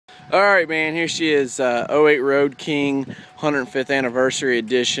Alright, man, here she is, '08 Road King 105th Anniversary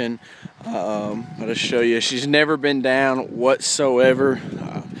Edition. I'll just show you. She's never been down whatsoever.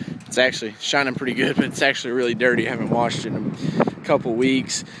 It's actually shining pretty good, but it's actually really dirty. I haven't washed it in a couple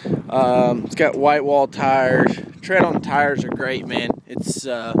weeks. It's got white wall tires. Tread on the tires are great, man. It's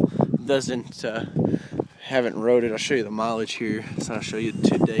haven't rode it. I'll show you the mileage here, so I'll show you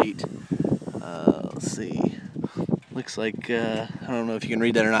to date. Let's see. Looks like, I don't know if you can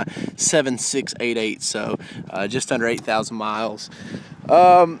read that or not, 7688, so just under 8,000 miles.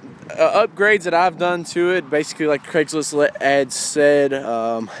 Upgrades that I've done to it, basically like Craigslist ad said,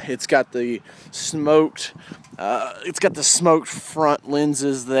 it's got the smoked front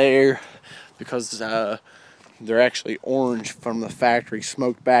lenses there because they're actually orange from the factory,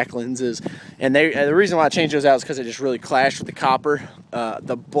 smoked back lenses. And the reason why I changed those out is because it just really clashed with the copper.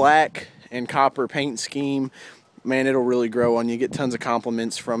 The black and copper paint scheme, man, it'll really grow on you. Get tons of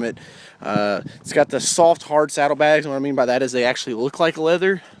compliments from it. It's got the soft, hard saddlebags. And what I mean by that is they actually look like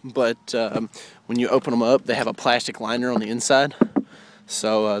leather, but when you open them up, they have a plastic liner on the inside.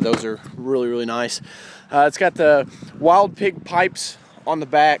 So those are really, really nice. It's got the wild pig pipes on the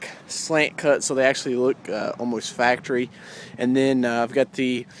back, slant cut, so they actually look almost factory. And then I've got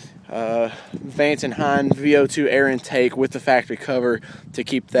the Vance & Hine VO2 air intake with the factory cover to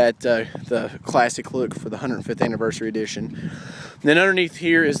keep that the classic look for the 105th Anniversary Edition. And then underneath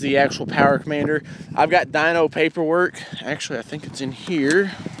here is the actual Power Commander. I've got dyno paperwork. Actually, I think it's in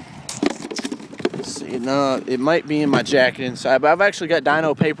here. Let's see, no, it might be in my jacket inside, but I've actually got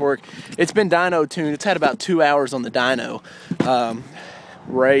dyno paperwork. It's been dyno tuned. It's had about 2 hours on the dyno.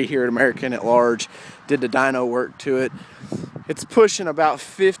 Ray here at American at Large did the dyno work to it. It's pushing about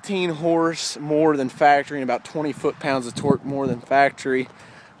 15 horse more than factory and about 20 foot-pounds of torque more than factory.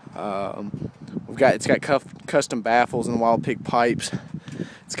 It's got custom baffles and wild pig pipes.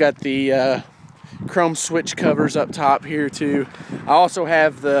 It's got the chrome switch covers up top here too. I also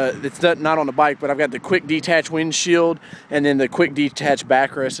have it's not on the bike, but I've got the quick detach windshield and then the quick detach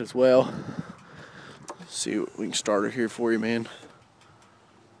backrest as well. Let's see what we can start it here for you, man.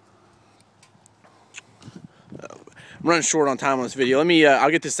 I'm running short on time on this video. I'll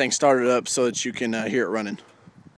get this thing started up so that you can hear it running.